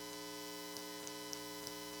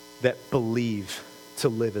that believe to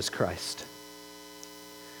live as Christ,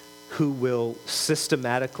 who will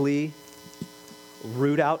systematically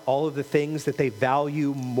root out all of the things that they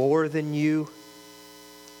value more than you.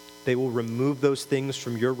 They will remove those things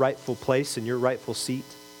from your rightful place and your rightful seat.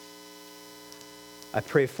 I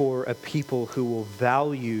pray for a people who will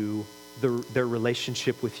value their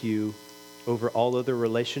relationship with you over all other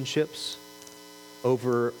relationships,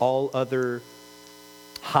 over all other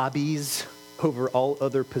hobbies, over all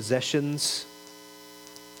other possessions.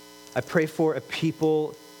 I pray for a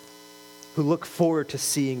people who look forward to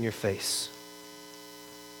seeing your face.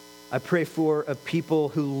 I pray for a people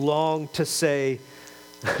who long to say,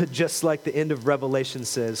 just like the end of Revelation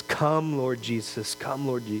says, come, Lord Jesus,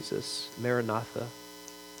 Maranatha.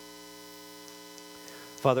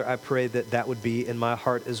 Father, I pray that would be in my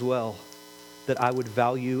heart as well, that I would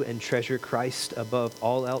value and treasure Christ above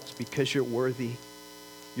all else because you're worthy.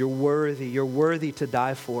 You're worthy. You're worthy to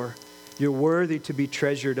die for. You're worthy to be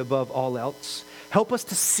treasured above all else. Help us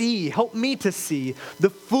to see, help me to see the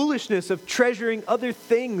foolishness of treasuring other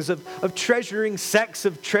things, of treasuring sex,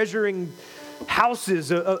 of treasuring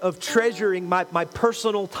houses, of treasuring my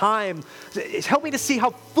personal time. Help me to see how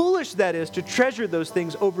foolish that is to treasure those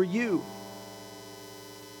things over you.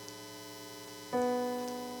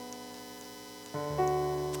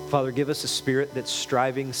 Father, give us a spirit that's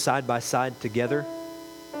striving side by side together.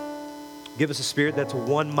 Give us a spirit that's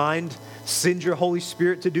one mind. Send your Holy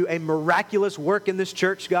Spirit to do a miraculous work in this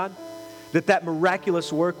church, God. That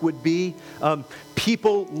miraculous work would be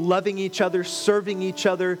people loving each other, serving each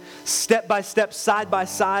other, step by step, side by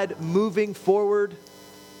side, moving forward.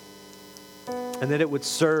 And that it would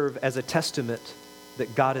serve as a testament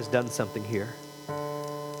that God has done something here.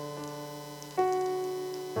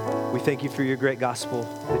 We thank you for your great gospel,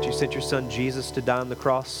 that you sent your son Jesus to die on the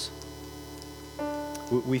cross.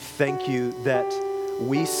 We thank you that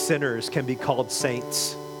we sinners can be called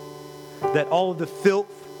saints, that all of the filth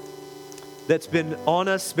that's been on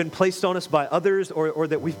us, been placed on us by others, or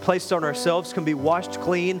that we've placed on ourselves can be washed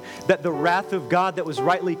clean, that the wrath of God that was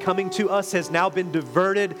rightly coming to us has now been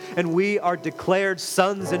diverted, and we are declared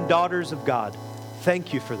sons and daughters of God.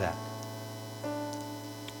 Thank you for that.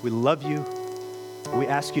 We love you. We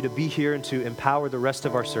ask you to be here and to empower the rest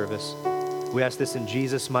of our service. We ask this in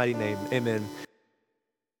Jesus' mighty name. Amen.